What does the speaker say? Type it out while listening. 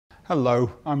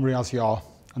Hello, I'm Riaz Yar,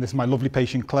 and this is my lovely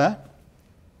patient Claire.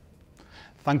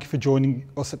 Thank you for joining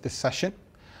us at this session.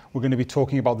 We're going to be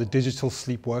talking about the digital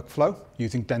sleep workflow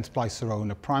using Dentsply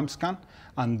Sirona Primescan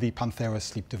and the Panthera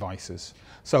sleep devices.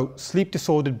 So, sleep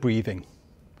disordered breathing.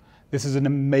 This is an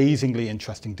amazingly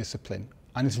interesting discipline,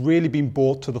 and it's really been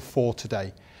brought to the fore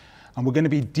today, and we're going to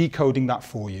be decoding that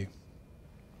for you.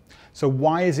 So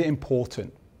why is it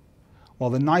important? Well,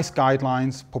 the NICE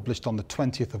guidelines published on the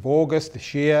 20th of August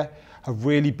this year have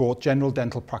really brought general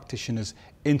dental practitioners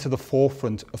into the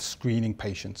forefront of screening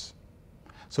patients.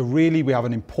 So really we have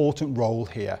an important role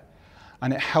here,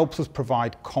 and it helps us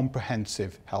provide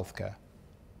comprehensive healthcare.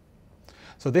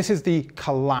 So this is the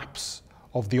collapse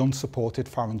of the unsupported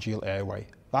pharyngeal airway.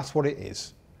 That's what it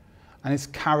is. And it's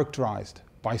characterized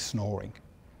by snoring,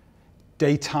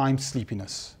 daytime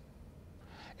sleepiness.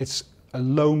 It's a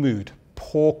low mood,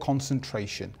 poor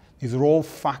concentration. These are all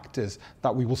factors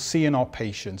that we will see in our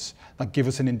patients that give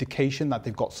us an indication that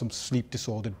they've got some sleep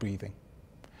disordered breathing.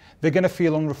 They're going to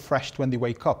feel unrefreshed when they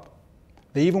wake up.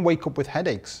 They even wake up with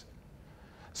headaches.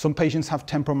 Some patients have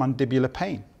temporomandibular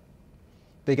pain.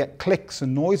 They get clicks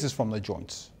and noises from their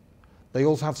joints. They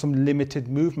also have some limited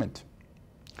movement.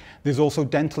 There's also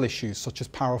dental issues such as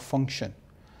parafunction,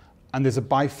 and there's a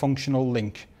bifunctional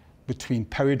link between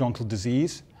periodontal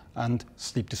disease and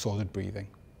sleep disordered breathing.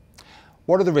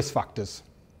 What are the risk factors?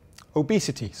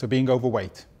 Obesity, so being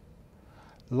overweight.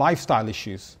 Lifestyle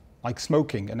issues like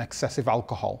smoking and excessive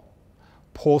alcohol.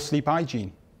 Poor sleep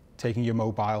hygiene, taking your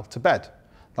mobile to bed.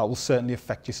 That will certainly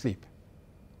affect your sleep.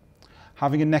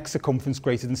 Having a neck circumference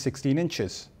greater than 16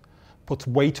 inches puts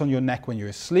weight on your neck when you're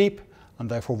asleep and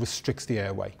therefore restricts the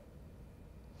airway.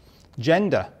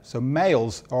 Gender, so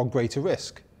males are at greater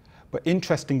risk, but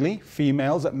interestingly,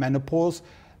 females at menopause,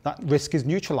 that risk is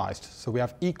neutralized, so we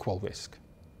have equal risk.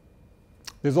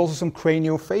 There's also some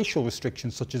craniofacial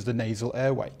restrictions such as the nasal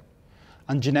airway,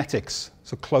 and genetics,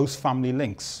 so close family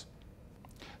links.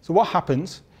 So what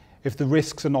happens if the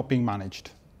risks are not being managed?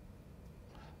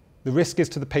 The risk is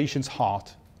to the patient's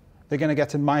heart. They're going to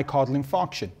get a myocardial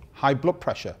infarction, high blood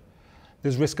pressure.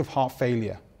 There's risk of heart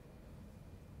failure.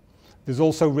 There's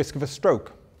also risk of a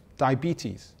stroke,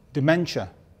 diabetes,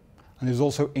 dementia, and there's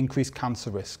also increased cancer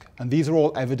risk. And these are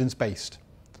all evidence-based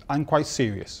and quite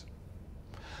serious.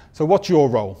 So what's your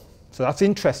role? So that's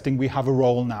interesting, we have a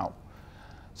role now.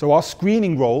 So our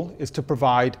screening role is to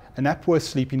provide an Epworth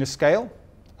sleepiness scale,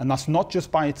 and that's not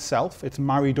just by itself, it's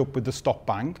married up with the stop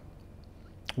bang.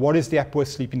 What is the Epworth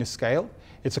sleepiness scale?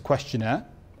 It's a questionnaire,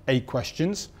 8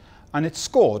 questions, and it's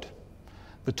scored.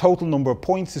 The total number of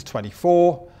points is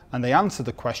 24, and they answer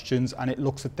the questions, and it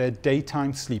looks at their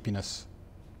daytime sleepiness.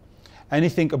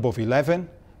 Anything above 11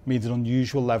 means an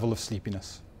unusual level of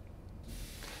sleepiness.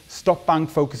 Stop bang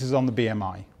focuses on the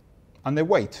BMI and their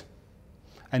weight.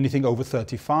 Anything over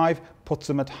 35 puts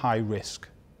them at high risk.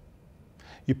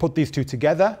 You put these two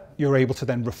together, you're able to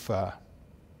then refer.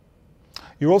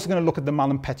 You're also going to look at the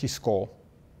Mallampati score,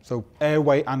 so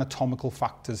airway anatomical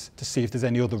factors to see if there's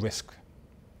any other risk.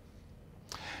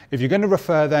 If you're going to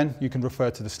refer then, you can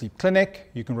refer to the sleep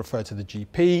clinic, you can refer to the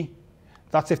GP.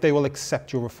 That's if they will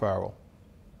accept your referral.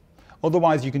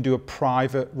 Otherwise, you can do a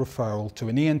private referral to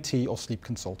an ENT or sleep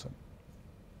consultant.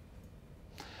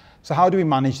 So how do we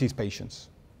manage these patients?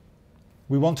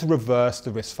 We want to reverse the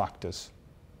risk factors.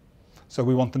 So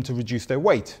we want them to reduce their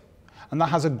weight, and that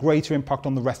has a greater impact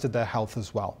on the rest of their health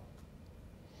as well.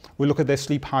 We look at their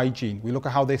sleep hygiene, we look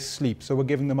at how they sleep, so we're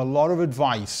giving them a lot of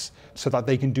advice so that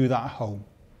they can do that at home.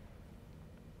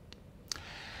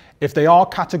 If they are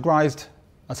categorized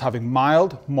as having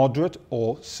mild, moderate,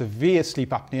 or severe sleep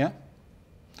apnea,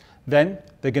 then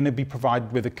they're going to be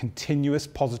provided with a continuous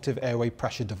positive airway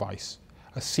pressure device,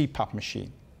 a CPAP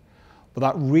machine. But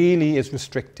that really is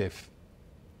restrictive.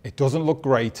 It doesn't look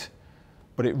great,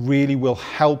 but it really will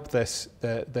help their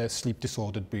sleep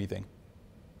disordered breathing.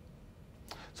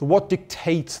 So what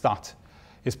dictates that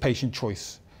is patient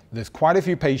choice. There's quite a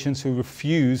few patients who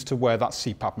refuse to wear that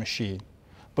CPAP machine,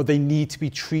 but they need to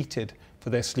be treated for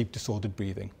their sleep disordered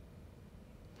breathing.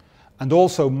 And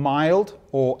also mild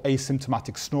or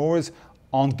asymptomatic snorers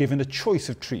aren't given a choice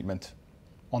of treatment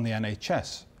on the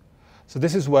NHS. So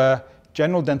this is where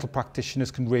general dental practitioners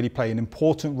can really play an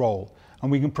important role, and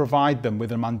we can provide them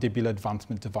with a mandibular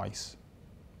advancement device.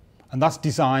 And that's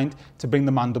designed to bring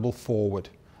the mandible forward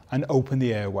and open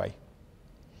the airway.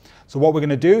 So what we're going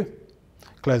to do,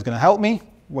 Claire's going to help me,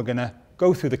 we're going to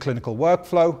go through the clinical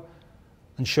workflow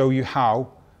and show you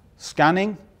how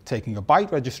scanning, taking a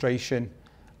bite registration,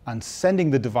 and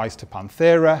sending the device to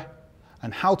Panthera,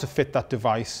 and how to fit that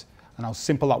device, and how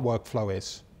simple that workflow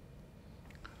is.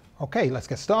 Okay, let's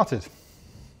get started.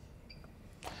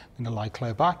 I'm I'm going to lie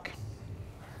Claire back.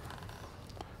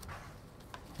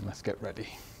 And let's get ready.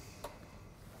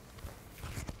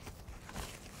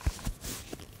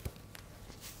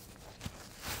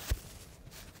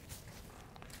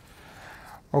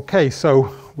 Okay,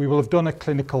 so we will have done a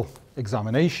clinical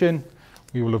examination.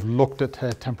 We will have looked at her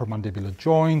temporomandibular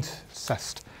joint,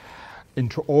 assessed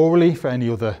intra-orally for any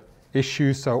other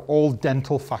issues. So all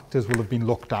dental factors will have been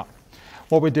looked at.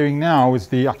 What we're doing now is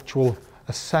the actual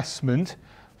assessment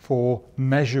for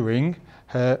measuring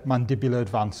her mandibular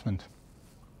advancement.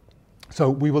 So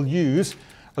we will use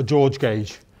a George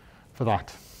gauge for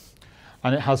that.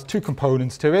 And it has two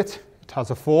components to it. It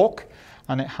has a fork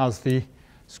and it has the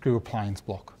screw appliance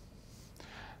block.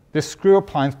 This screw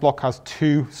appliance block has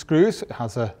two screws. It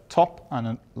has a top and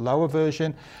a lower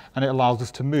version, and it allows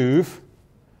us to move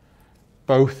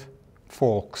both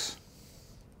forks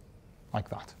like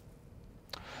that.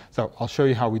 So I'll show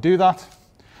you how we do that.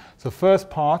 So first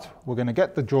part, we're going to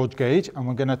get the George gauge and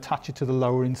we're going to attach it to the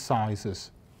lower incisors.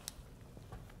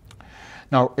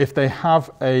 Now, if they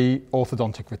have a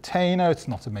orthodontic retainer, it's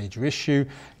not a major issue.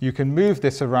 You can move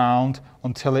this around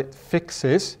until it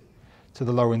fixes to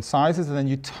the lower incisors, and then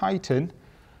you tighten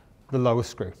the lower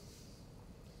screw.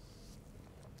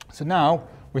 So now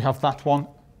we have that one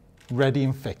ready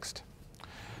and fixed.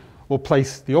 We'll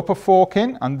place the upper fork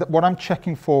in, and what I'm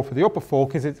checking for the upper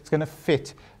fork is it's going to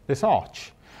fit this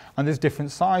arch. And there's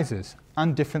different sizes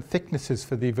and different thicknesses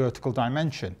for the vertical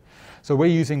dimension. So we're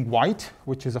using white,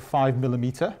 which is a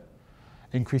 5mm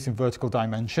increase in vertical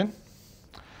dimension.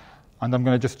 And I'm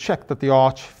going to just check that the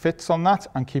arch fits on that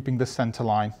and keeping the center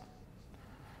line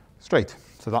straight.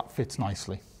 So that fits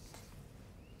nicely.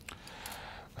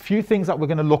 A few things that we're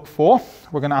going to look for.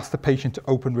 We're going to ask the patient to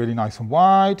open really nice and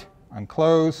wide and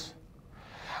close.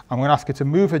 I'm going to ask her to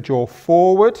move her jaw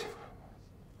forward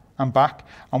and back.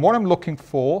 And what I'm looking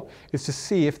for is to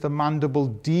see if the mandible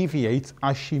deviates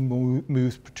as she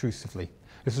moves protrusively.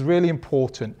 This is really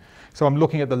important. So I'm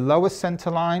looking at the lower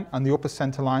center line and the upper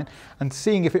center line and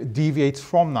seeing if it deviates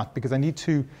from that, because I need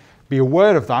to be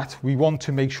aware of that. We want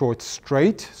to make sure it's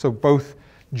straight, so both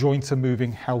joints are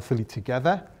moving healthily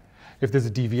together. If there's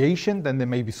a deviation, then there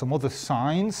may be some other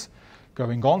signs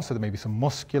going on. So there may be some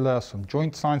muscular, some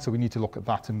joint signs. So we need to look at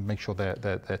that and make sure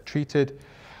they're treated.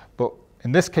 But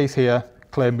in this case here,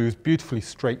 Claire moves beautifully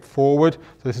straight forward.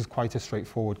 So this is quite a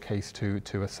straightforward case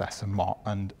to assess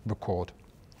and record.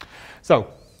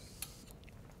 So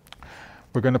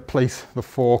we're going to place the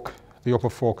fork, the upper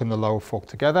fork and the lower fork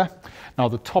together. Now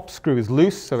the top screw is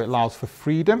loose, so it allows for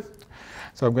freedom.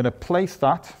 So I'm going to place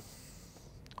that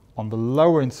on the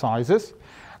lower incisors.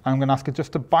 I'm going to ask her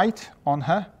just to bite on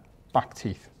her back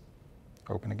teeth.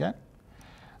 Open again.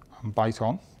 And bite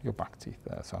on your back teeth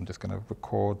there. So I'm just going to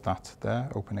record that there.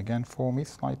 Open again for me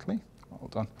slightly. Well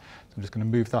done. So I'm just going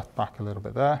to move that back a little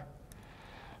bit there.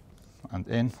 And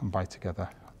in and bite together.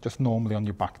 Just normally on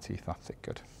your back teeth. That's it.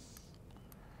 Good.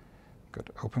 Good.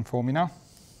 Open for me now.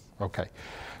 Okay.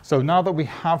 So now that we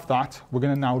have that, we're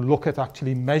going to now look at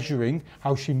actually measuring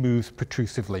how she moves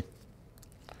protrusively.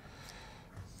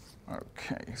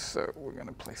 Okay. So we're going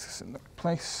to place this in the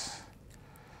place.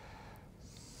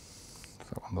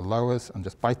 So on the lowers, and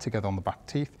just bite together on the back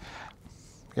teeth.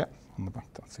 Yeah, on the back,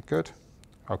 that's it, good.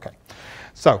 Okay,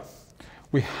 so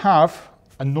we have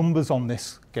a numbers on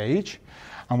this gauge,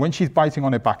 and when she's biting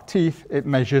on her back teeth, it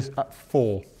measures at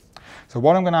 4. So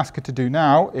what I'm going to ask her to do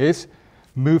now is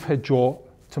move her jaw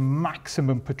to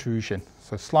maximum protrusion.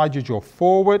 So slide your jaw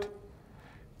forward,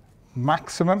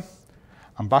 maximum,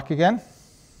 and back again.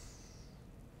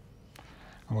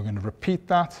 And we're going to repeat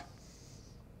that.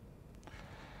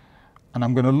 And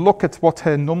I'm going to look at what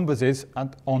her numbers is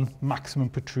on maximum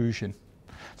protrusion.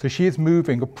 So she is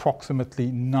moving approximately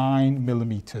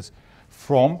 9mm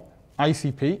from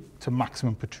ICP to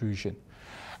maximum protrusion.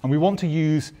 And we want to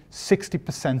use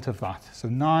 60% of that. So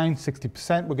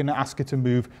 60%, we're going to ask her to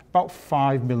move about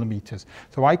 5mm.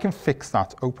 So I can fix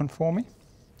that. Open for me.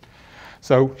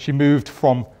 So she moved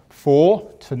from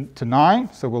 4 to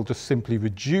 9. So we'll just simply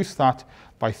reduce that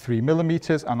by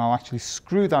 3mm, and I'll actually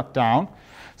screw that down.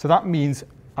 So that means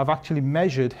I've actually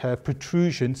measured her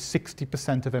protrusion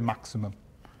 60% of her maximum.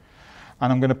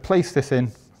 And I'm going to place this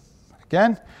in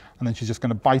again, and then she's just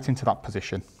going to bite into that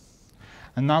position.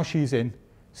 And now she's in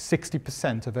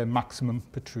 60% of her maximum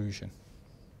protrusion.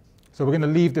 So we're going to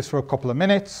leave this for a couple of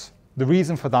minutes. The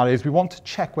reason for that is we want to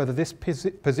check whether this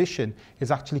position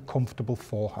is actually comfortable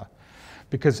for her.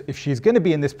 Because if she's going to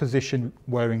be in this position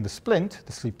wearing the splint,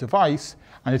 the sleep device,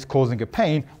 and it's causing her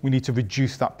pain, we need to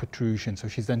reduce that protrusion. So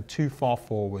she's then too far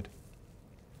forward.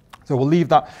 So we'll leave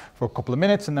that for a couple of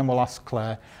minutes, and then we'll ask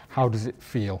Claire, how does it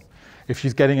feel? If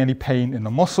she's getting any pain in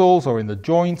the muscles or in the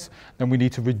joints, then we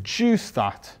need to reduce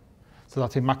that so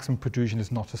that her maximum protrusion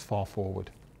is not as far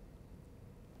forward.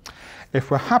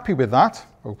 If we're happy with that,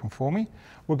 open for me,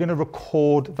 we're going to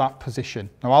record that position.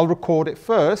 Now I'll record it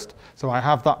first, so I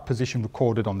have that position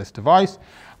recorded on this device,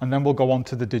 and then we'll go on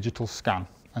to the digital scan,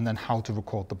 and then how to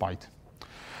record the bite.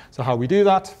 So how we do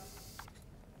that,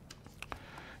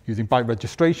 using bite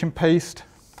registration paste.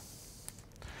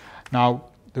 Now,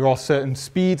 there are certain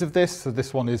speeds of this, so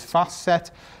this one is fast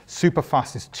set, super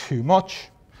fast is too much.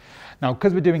 Now,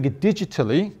 because we're doing it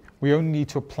digitally, we only need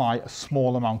to apply a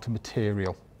small amount of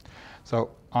material. So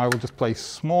I will just place a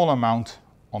small amount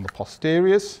on the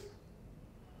posteriors,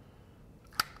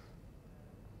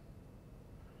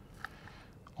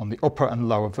 on the upper and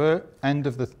lower end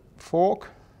of the fork,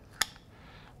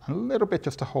 and a little bit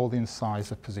just to hold the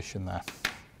incisor position there.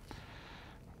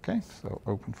 Okay, so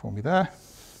open for me there.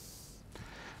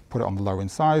 Put it on the lower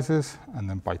incisors and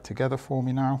then bite together for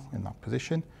me now in that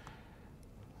position.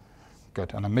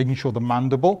 Good, and I'm making sure the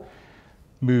mandible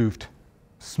moved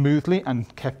smoothly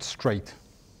and kept straight.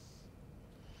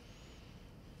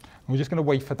 And we're just going to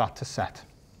wait for that to set.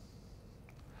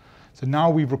 So now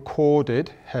we've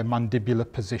recorded her mandibular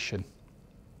position.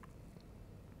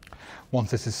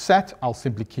 Once this is set, I'll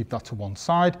simply keep that to one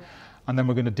side, and then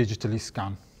we're going to digitally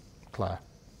scan Claire.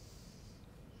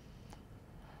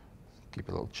 Keep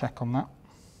a little check on that.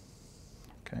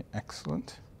 Okay,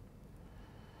 excellent.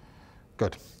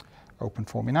 Good. Open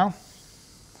for me now.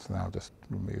 So now I'll just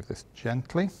remove this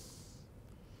gently.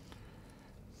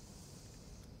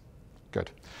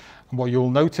 Good. And what you'll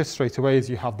notice straight away is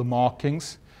you have the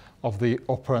markings of the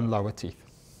upper and lower teeth.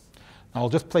 Now I'll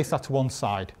just place that to one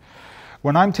side.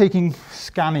 When I'm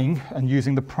scanning and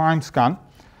using the Primescan,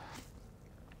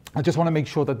 I just want to make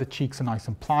sure that the cheeks are nice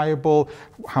and pliable.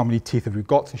 How many teeth have we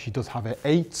got? So she does have her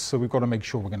 8s, so we've got to make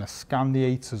sure we're going to scan the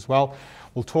 8s as well.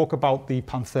 We'll talk about the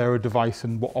Panthera device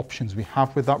and what options we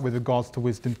have with that with regards to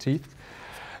wisdom teeth.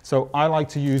 So I like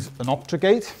to use an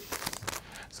Optrogate.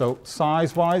 So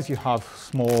size-wise, you have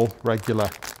small, regular,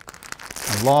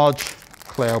 and large.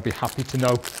 Claire will be happy to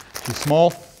know she's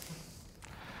small.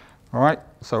 All right,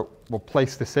 so we'll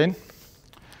place this in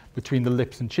between the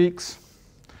lips and cheeks.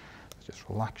 Just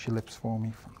relax your lips for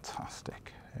me.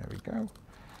 Fantastic. There we go.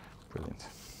 Brilliant.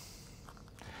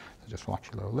 So just relax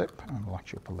your lower lip and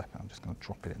relax your upper lip. I'm just going to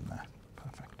drop it in there.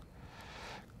 Perfect.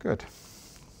 Good.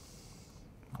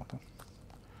 Well done.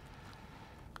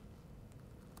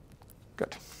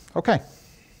 Good. Okay.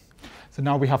 So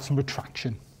now we have some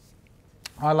retraction.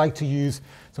 I like to use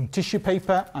some tissue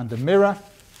paper and a mirror.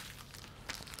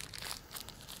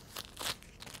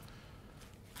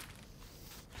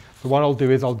 So what I'll do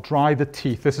is I'll dry the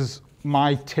teeth. This is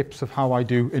my tips of how I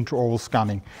do intraoral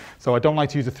scanning. So I don't like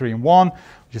to use a 3-in-1.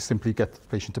 Just simply get the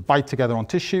patient to bite together on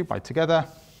tissue, bite together.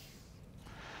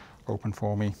 Open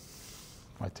for me,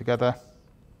 bite together.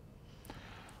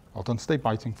 Well done, stay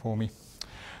biting for me.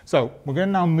 So we're going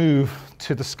to now move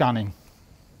to the scanning.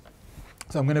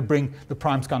 So I'm going to bring the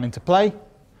Primescan into play.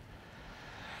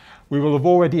 We will have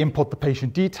already input the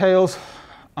patient details,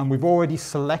 and we've already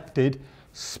selected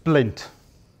splint.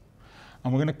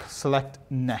 And we're going to select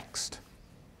next.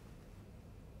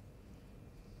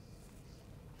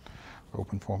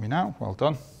 Open for me now, well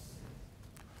done.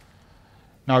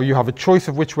 Now you have a choice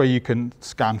of which way you can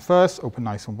scan first. Open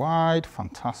nice and wide,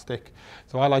 fantastic.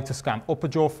 So I like to scan upper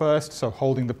jaw first, so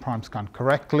holding the Primescan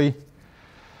correctly.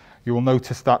 You will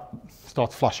notice that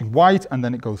starts flashing white and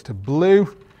then it goes to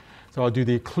blue. So I'll do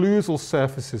the occlusal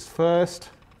surfaces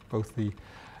first,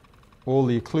 all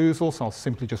the occlusals. I'll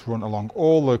simply just run along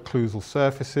all the occlusal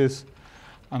surfaces,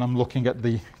 and I'm looking at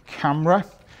the camera,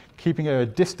 keeping it a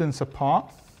distance apart.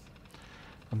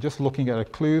 I'm just looking at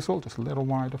occlusal, just a little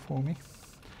wider for me.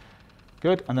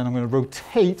 Good, and then I'm going to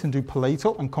rotate and do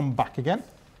palatal and come back again.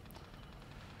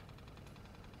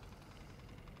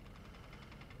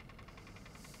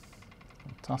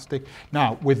 Fantastic.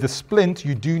 Now, with the splint,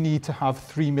 you do need to have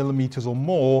 3 millimeters or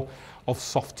more of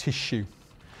soft tissue.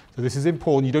 So this is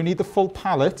important. You don't need the full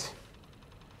palate.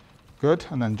 Good,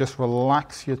 and then just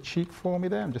relax your cheek for me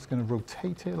there. I'm just going to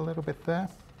rotate it a little bit there.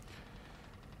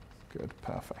 Good,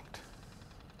 perfect.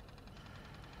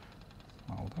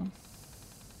 Well done.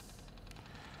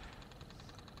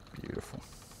 Beautiful.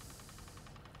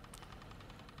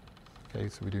 Okay,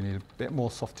 so we do need a bit more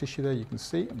soft tissue there. You can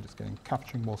see I'm just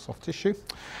capturing more soft tissue.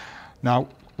 Now,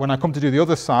 when I come to do the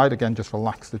other side, again, just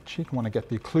relax the cheek. I want to get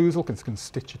the occlusal because it's going to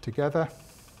stitch it together.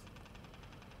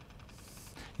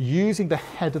 Using the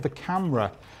head of the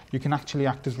camera, you can actually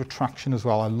act as retraction as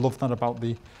well. I love that about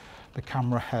the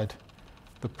camera head,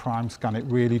 the Primescan. It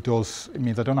really does. It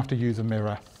means I don't have to use a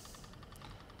mirror.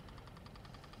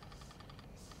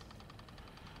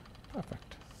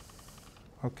 Perfect.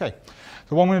 Okay,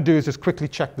 so what I'm going to do is just quickly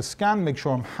check the scan, make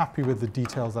sure I'm happy with the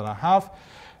details that I have.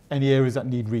 Any areas that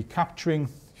need recapturing,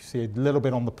 you see a little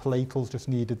bit on the palatals just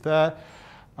needed there.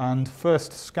 And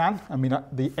first scan, I mean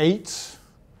the 8s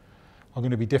are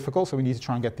going to be difficult, so we need to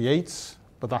try and get the 8s,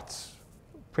 but that's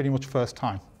pretty much first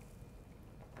time.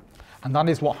 And that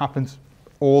is what happens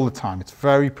all the time. It's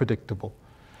very predictable.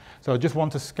 So I just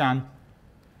want to scan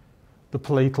the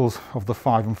palatals of the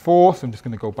 5 and 4, so I'm just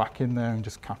going to go back in there and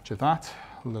just capture that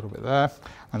a little bit there.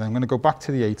 And then I'm going to go back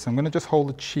to the 8, so I'm going to just hold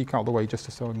the cheek out of the way just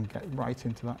so I can get right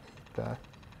into that there.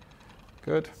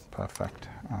 Good, perfect.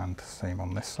 And same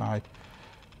on this side.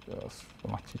 Just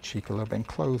relax your cheek a little bit and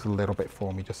close a little bit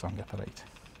for me just so I can get that 8.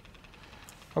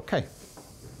 Okay.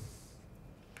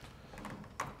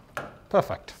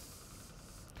 Perfect.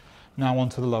 Now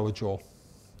onto the lower jaw.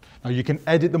 Now you can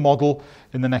edit the model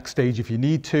in the next stage if you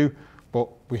need to, but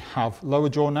we have lower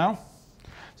jaw now.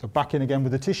 So back in again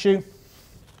with the tissue.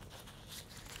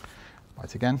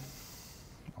 Bite again.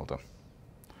 Well done.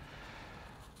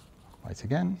 Bite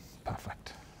again.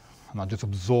 Perfect. And that just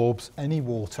absorbs any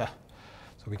water.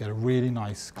 So we get a really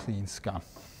nice clean scan.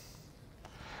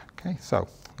 Okay, so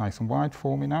nice and wide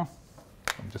for me now.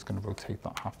 I'm just going to rotate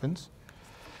that happens.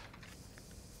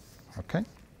 Okay.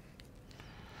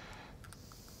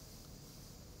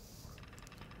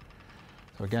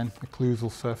 So again,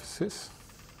 occlusal surfaces.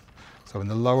 So in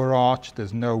the lower arch,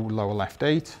 there's no lower left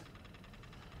 8.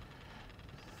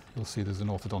 You'll see there's an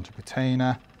orthodontic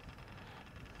retainer.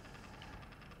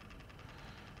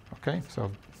 Okay,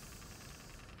 so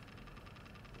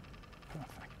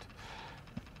perfect.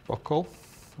 Buckle,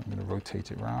 I'm going to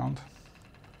rotate it round.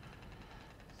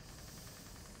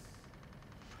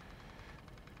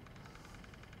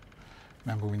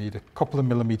 Remember, we need a couple of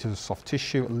millimeters of soft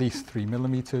tissue, at least 3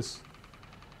 millimeters.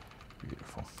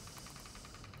 Beautiful.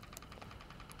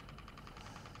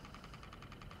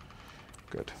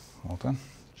 Good, well done.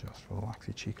 Just relax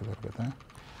your cheek a little bit there.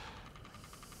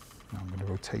 Now I'm going to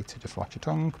rotate it, just relax your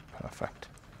tongue. Perfect.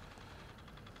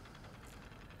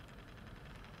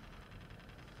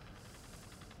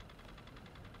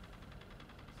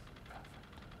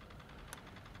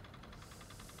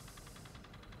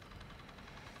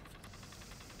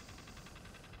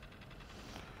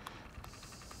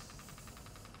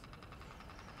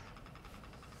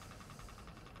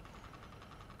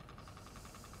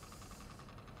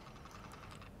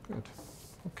 Good.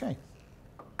 Okay.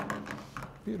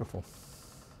 Beautiful.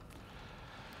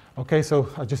 Okay, so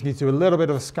I just need to do a little bit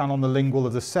of a scan on the lingual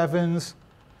of the 7s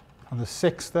and the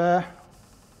 6 there.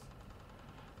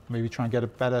 Maybe try and get a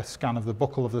better scan of the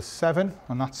buccal of the 7,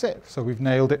 and that's it. So we've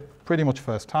nailed it pretty much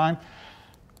first time.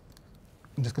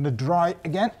 I'm just going to dry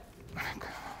again.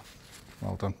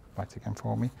 Well done. Bite again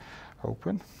for me.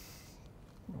 Open.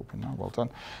 Open now, well done.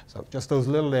 So just those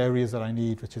little areas that I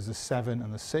need, which is the 7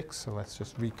 and the 6, so let's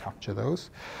just recapture those.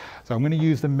 So I'm going to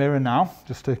use the mirror now,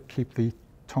 just to keep the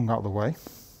tongue out of the way.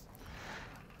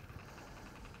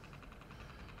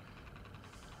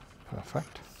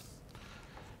 Perfect.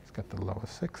 Let's get the lower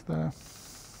 6 there.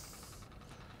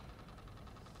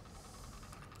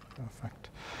 Perfect.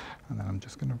 And then I'm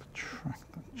just going to retract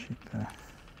that cheek there.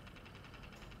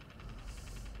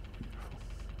 Beautiful.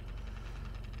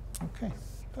 Okay.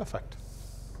 Perfect.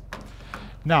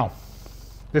 Now,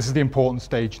 this is the important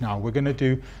stage now. We're going to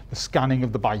do the scanning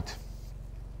of the bite.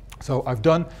 So I've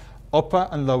done upper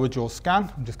and lower jaw scan.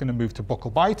 I'm just going to move to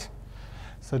buccal bite.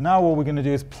 So now what we're going to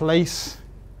do is place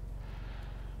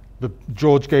the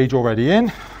George gauge already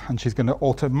in, and she's going to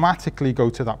automatically go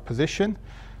to that position.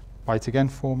 Bite again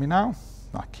for me now.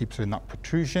 That keeps her in that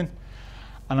protrusion.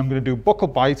 And I'm going to do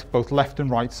buccal bite, both left and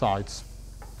right sides.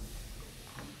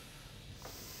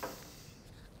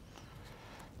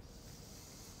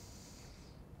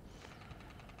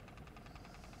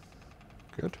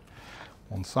 Good.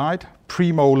 One side.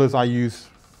 Premolars I use.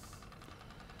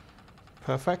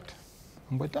 Perfect.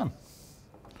 And we're done.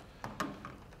 So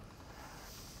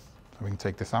we can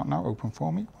take this out now. Open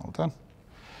for me. Well done.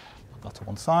 Put that to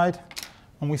one side.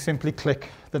 And we simply click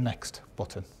the next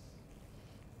button.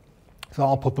 So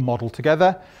I'll put the model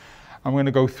together. I'm going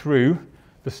to go through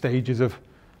the stages of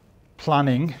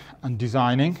planning and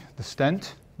designing the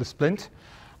stent, the splint,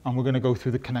 and we're going to go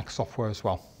through the Connect software as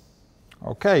well.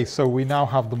 Okay, so we now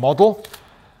have the model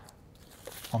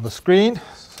on the screen.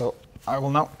 So I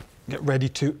will now get ready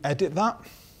to edit that.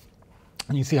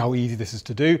 And you see how easy this is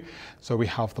to do. So we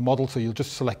have the model, so you'll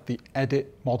just select the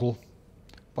Edit Model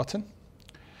button.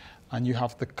 And you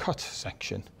have the Cut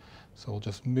section. So we'll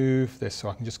just move this so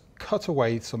I can just cut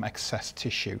away some excess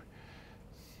tissue.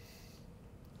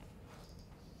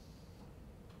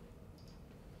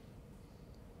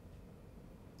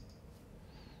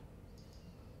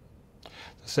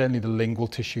 Certainly the lingual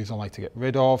tissues I like to get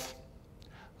rid of.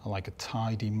 I like a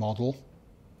tidy model.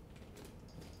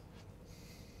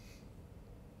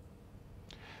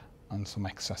 And some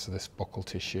excess of this buccal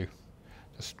tissue.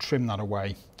 Just trim that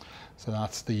away. So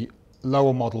that's the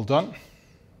lower model done.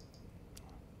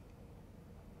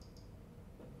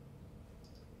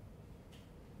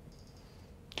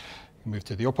 Move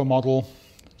to the upper model.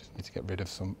 Just need to get rid of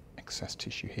some excess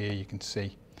tissue here, you can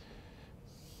see.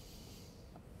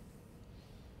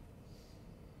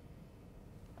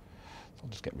 So I'll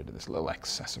just get rid of this little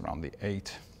excess around the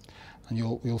 8. And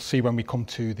you'll see when we come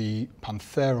to the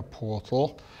Panthera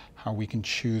portal how we can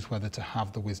choose whether to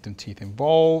have the wisdom teeth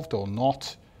involved or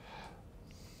not.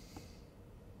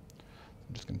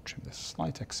 I'm just going to trim this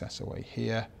slight excess away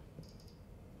here.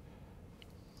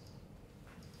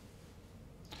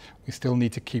 We still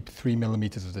need to keep 3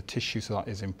 millimeters of the tissue, so that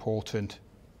is important.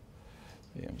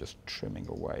 Yeah, I'm just trimming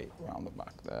away around the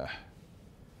back there.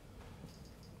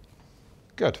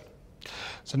 Good.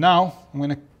 So now I'm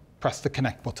going to press the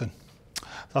connect button.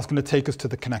 That's going to take us to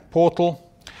the Connect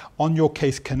portal. On your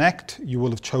Case Connect, you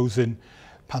will have chosen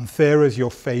Panthera as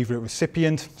your favorite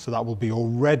recipient, so that will be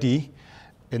already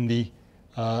in the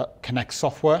Connect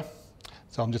software.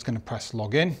 So I'm just going to press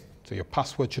login. So your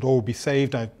password should all be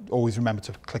saved. I always remember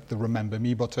to click the Remember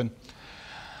Me button.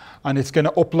 And it's going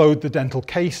to upload the dental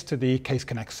case to the Case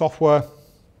Connect software.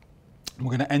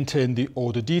 We're going to enter in the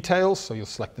order details. So you'll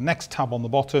select the next tab on the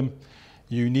bottom.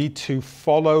 You need to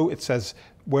follow, it says,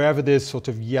 wherever there's sort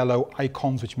of yellow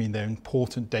icons, which mean they're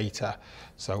important data.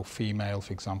 So female,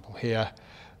 for example, here.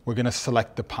 We're going to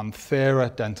select the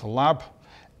Panthera Dental Lab,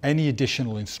 any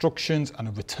additional instructions and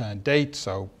a return date.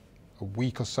 So a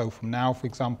week or so from now, for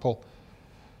example.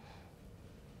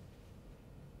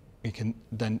 We can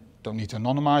then, don't need to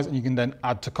anonymize, and you can then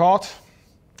add to cart.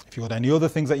 If you've got any other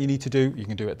things that you need to do, you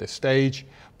can do it at this stage,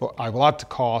 but I will add to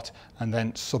cart and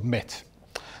then submit.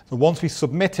 So once we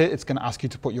submit it, it's going to ask you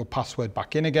to put your password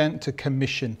back in again to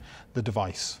commission the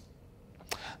device.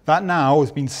 That now has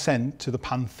been sent to the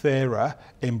Panthera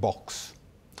inbox.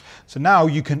 So now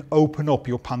you can open up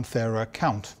your Panthera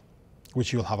account,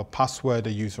 which you'll have a password,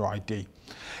 a user ID.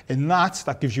 In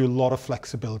that gives you a lot of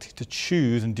flexibility to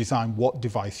choose and design what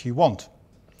device you want.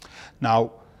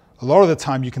 Now, a lot of the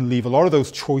time you can leave a lot of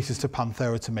those choices to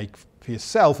Panthera to make for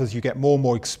yourself. As you get more and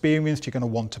more experienced, you're going to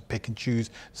want to pick and choose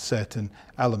certain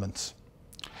elements.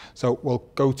 So we'll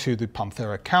go to the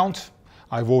Panthera account.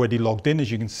 I've already logged in, as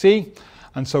you can see.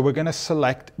 And so we're going to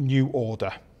select New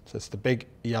Order. So it's the big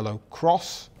yellow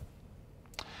cross.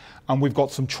 And we've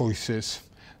got some choices.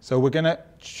 So we're going to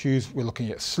choose, we're looking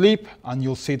at sleep, and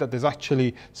you'll see that there's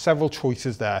actually several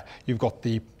choices there. You've got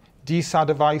the DSA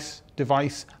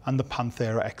device and the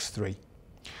Panthera X3.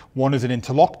 One is an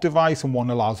interlock device and one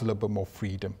allows a little bit more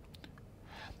freedom.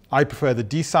 I prefer the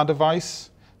DSA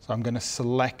device, so I'm going to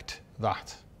select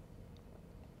that.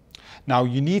 Now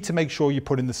you need to make sure you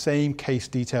put in the same case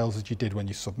details as you did when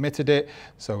you submitted it.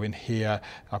 So in here,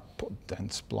 I put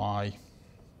Dentsply.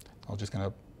 I'm just going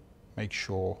to make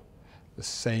sure the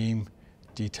same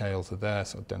details are there.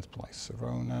 So Dentsply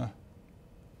Sirona.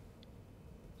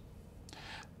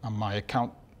 And my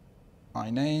account, my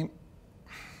name.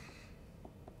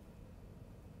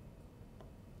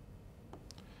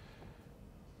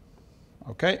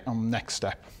 Okay, next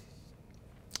step.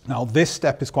 Now this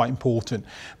step is quite important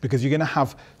because you're going to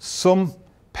have some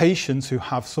patients who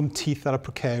have some teeth that are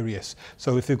precarious.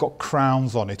 So if they've got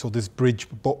crowns on it, or there's bridge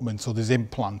abutments, or there's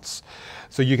implants.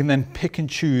 So you can then pick and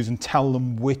choose and tell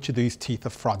them which of these teeth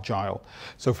are fragile.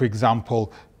 So for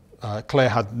example, Claire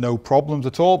had no problems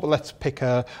at all, but let's pick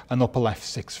an upper left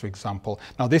 6, for example.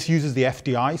 Now this uses the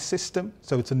FDI system,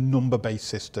 so it's a number-based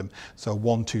system. So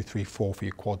 1, 2, 3, 4 for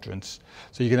your quadrants.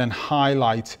 So you can then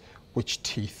highlight which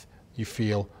teeth you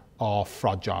feel are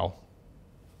fragile.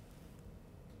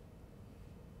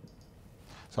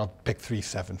 So I'll pick 3,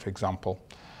 7, for example.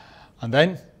 And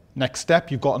then next step,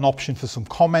 you've got an option for some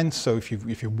comments. So if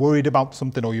you're worried about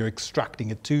something, or you're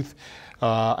extracting a tooth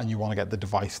and you want to get the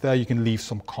device there, you can leave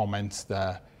some comments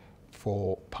there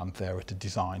for Panthera to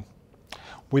design.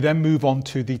 We then move on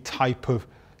to the type of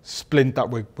splint that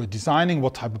we're designing,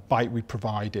 what type of bite we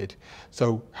provided.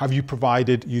 So have you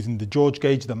provided, using the George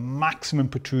gauge, the maximum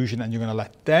protrusion, and you're going to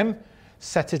let them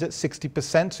set it at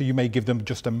 60%, so you may give them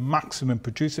just a maximum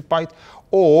protrusive bite,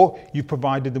 or you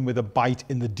provided them with a bite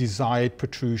in the desired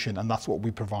protrusion, and that's what we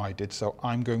provided. So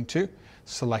I'm going to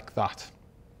select that.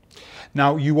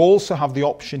 Now you also have the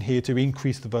option here to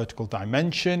increase the vertical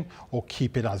dimension or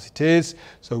keep it as it is.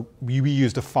 So we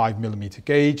used a 5mm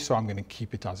gauge, so I'm going to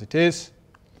keep it as it is.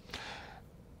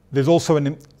 There's also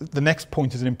the next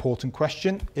point is an important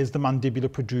question. Is the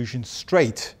mandibular protrusion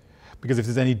straight? Because if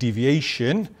there's any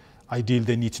deviation, ideally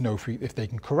they need to know if they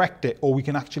can correct it, or we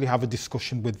can actually have a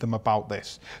discussion with them about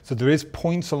this. So there is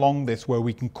points along this where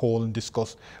we can call and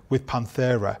discuss with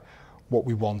Panthera what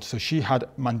we want. So she had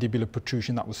mandibular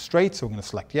protrusion that was straight, so we're going to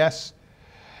select yes.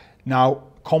 Now,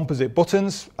 composite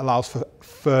buttons allows for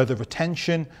further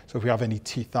retention. So if we have any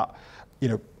teeth that,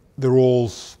 they're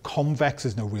all convex,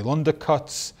 there's no real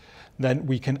undercuts, then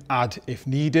we can add if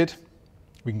needed.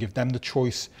 We can give them the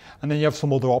choice. And then you have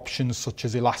some other options such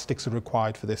as elastics are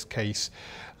required for this case.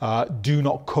 Do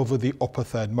not cover the upper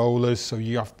third molars. So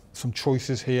you have some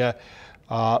choices here.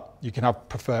 You can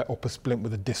prefer upper splint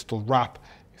with a distal wrap.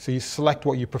 So you select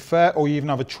what you prefer, or you even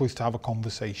have a choice to have a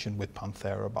conversation with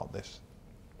Panthera about this.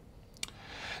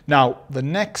 Now, the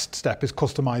next step is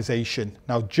customization.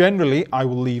 Now, generally, I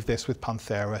will leave this with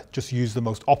Panthera. Just use the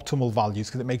most optimal values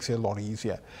because it makes it a lot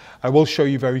easier. I will show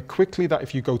you very quickly that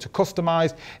if you go to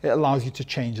customize, it allows you to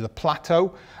change the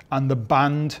plateau and the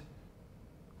band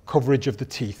coverage of the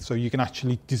teeth. So you can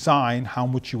actually design how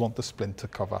much you want the splint to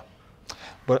cover.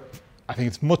 But I think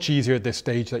it's much easier at this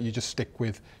stage that you just stick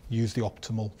with, use the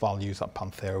optimal values that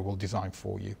Panthera will design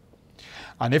for you.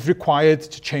 And if required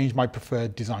to change my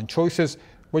preferred design choices,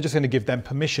 we're just going to give them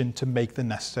permission to make the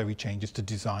necessary changes to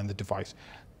design the device.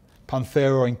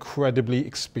 Panthera are incredibly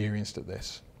experienced at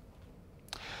this.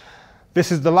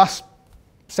 This is the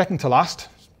second to last.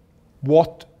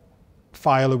 What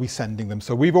file are we sending them?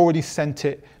 So we've already sent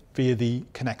it via the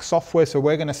Connect software. So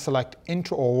we're going to select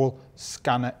intra-oral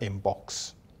scanner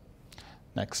inbox.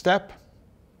 Next step.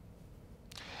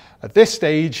 At this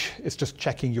stage, it's just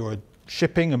checking your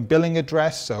shipping and billing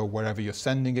address. So wherever you're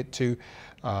sending it to,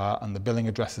 and the billing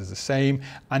address is the same,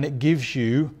 and it gives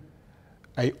you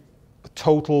a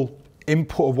total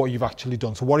input of what you've actually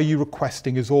done. So what are you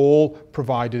requesting is all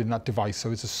provided in that device.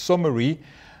 So it's a summary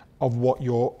of what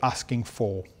you're asking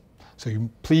for. So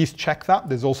please check that.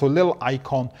 There's also a little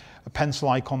icon, a pencil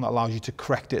icon that allows you to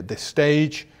correct it at this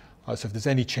stage. So if there's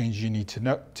any changes you need to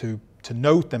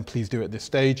note, then please do it at this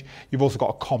stage. You've also got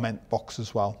a comment box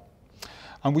as well.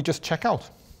 And we just check out.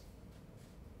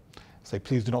 Say,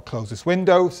 please do not close this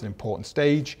window. It's an important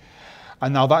stage.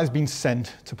 And now that has been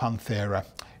sent to Panthera.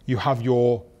 You have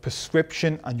your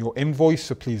prescription and your invoice,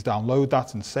 so please download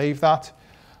that and save that.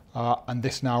 And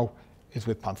this now is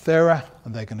with Panthera,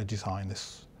 and they're going to design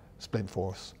this splint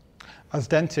for us. As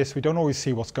dentists, we don't always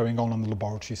see what's going on the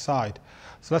laboratory side.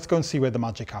 So let's go and see where the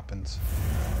magic happens.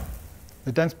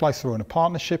 The Dentsply Sirona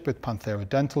partnership with Panthera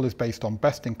Dental is based on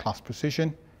best-in-class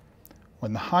precision.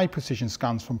 When the high-precision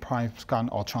scans from Primescan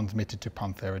are transmitted to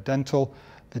Panthera Dental,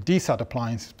 the DSAD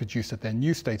appliance is produced at their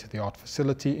new state-of-the-art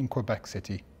facility in Quebec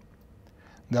City.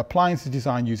 The appliance is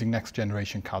designed using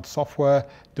next-generation CAD software,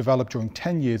 developed during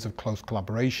 10 years of close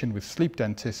collaboration with sleep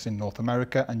dentists in North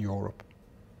America and Europe.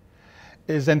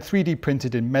 It is then 3D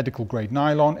printed in medical-grade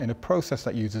nylon in a process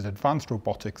that uses advanced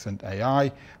robotics and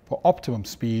AI for optimum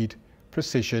speed,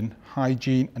 precision,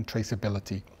 hygiene, and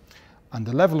traceability, and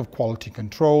the level of quality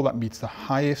control that meets the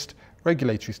highest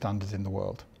regulatory standards in the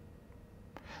world.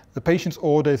 The patient's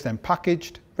order is then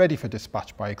packaged, ready for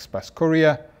dispatch by express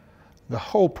courier. The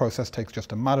whole process takes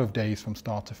just a matter of days from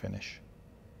start to finish.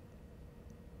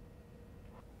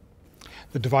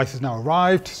 The device has now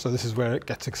arrived, so this is where it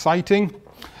gets exciting.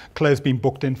 Claire's been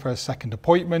booked in for a second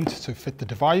appointment to fit the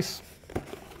device.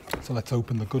 So let's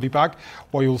open the goodie bag.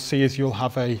 What you'll see is you'll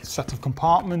have a set of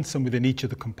compartments, and within each of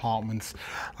the compartments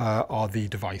are the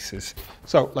devices.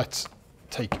 So let's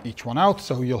take each one out.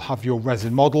 So you'll have your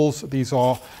resin models. These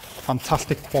are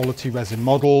fantastic quality resin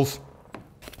models.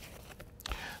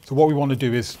 So what we want to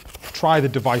do is try the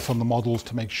device on the models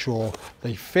to make sure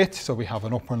they fit. So we have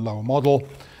an upper and lower model.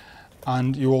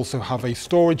 And you also have a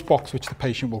storage box which the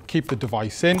patient will keep the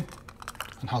device in,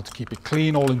 and how to keep it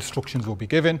clean. All instructions will be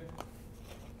given.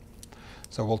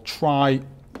 So we'll try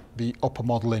the upper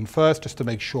model in first, just to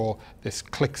make sure this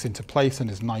clicks into place and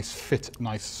is nice fit,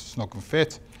 nice snug and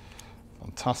fit.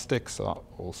 Fantastic, so that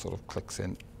all sort of clicks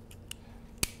in.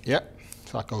 Yeah,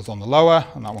 so that goes on the lower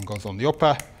and that one goes on the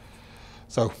upper.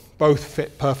 So both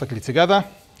fit perfectly together.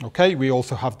 Okay, we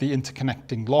also have the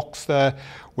interconnecting locks there,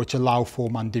 which allow for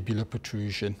mandibular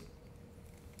protrusion.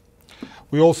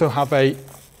 We also have a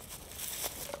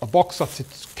box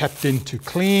that's kept in to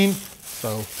clean.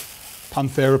 So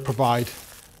Panthera provide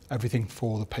everything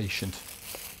for the patient.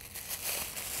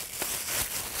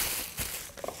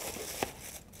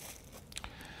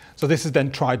 So this is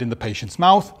then tried in the patient's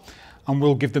mouth, and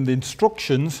we'll give them the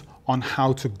instructions on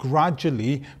how to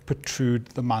gradually protrude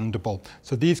the mandible.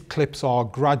 So these clips are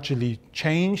gradually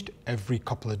changed every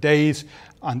couple of days,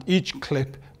 and each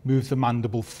clip moves the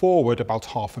mandible forward about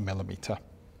 0.5 millimeter.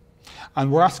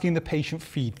 And we're asking the patient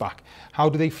feedback. How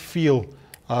do they feel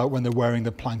when they're wearing the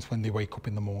appliance when they wake up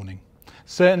in the morning?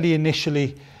 Certainly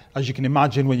initially, as you can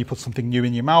imagine, when you put something new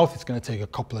in your mouth, it's going to take a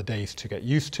couple of days to get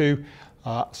used to.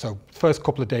 So first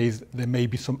couple of days, there may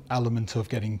be some element of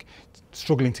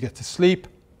struggling to get to sleep,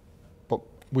 but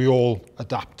we all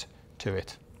adapt to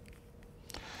it.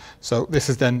 So this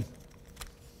is then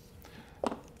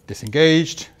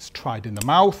disengaged, it's tried in the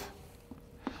mouth,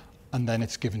 and then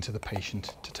it's given to the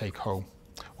patient to take home.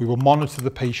 We will monitor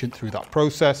the patient through that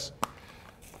process.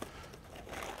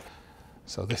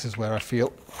 So this is where I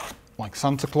feel like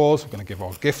Santa Claus. We're going to give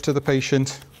our gift to the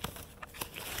patient.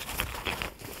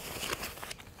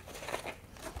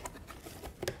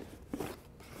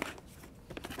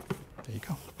 There you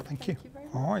go. Thank you. Thank you very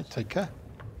much. All right, take care.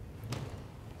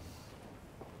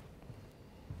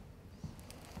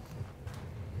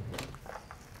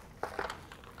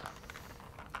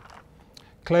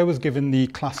 Claire was given the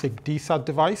classic DSAD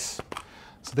device.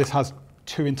 So this has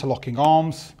 2 interlocking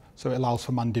arms, so it allows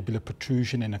for mandibular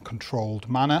protrusion in a controlled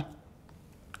manner.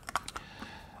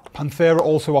 Panthera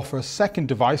also offer a second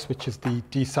device, which is the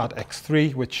DSAD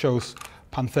X3, which shows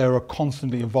Panthera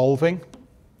constantly evolving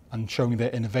and showing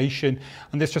their innovation.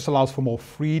 And this just allows for more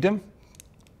freedom,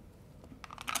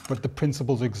 but the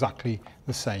principles are exactly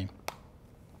the same.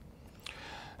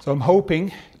 So I'm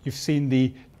hoping you've seen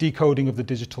the decoding of the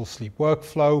digital sleep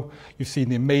workflow. You've seen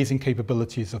the amazing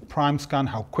capabilities of Primescan,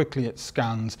 how quickly it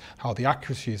scans, how the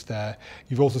accuracy is there.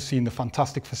 You've also seen the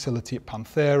fantastic facility at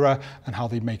Panthera and how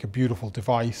they make a beautiful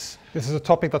device. This is a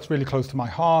topic that's really close to my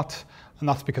heart, and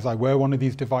that's because I wear one of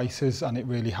these devices and it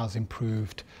really has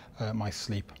improved my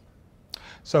sleep.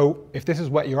 So if this has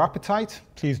whet your appetite,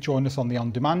 please join us on the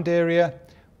on-demand area,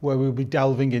 where we'll be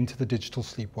delving into the digital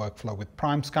sleep workflow with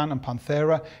Primescan and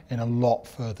Panthera in a lot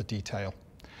further detail.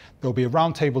 There'll be a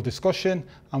roundtable discussion,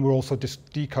 and we're also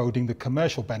decoding the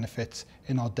commercial benefits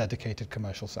in our dedicated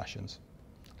commercial sessions.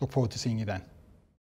 Look forward to seeing you then.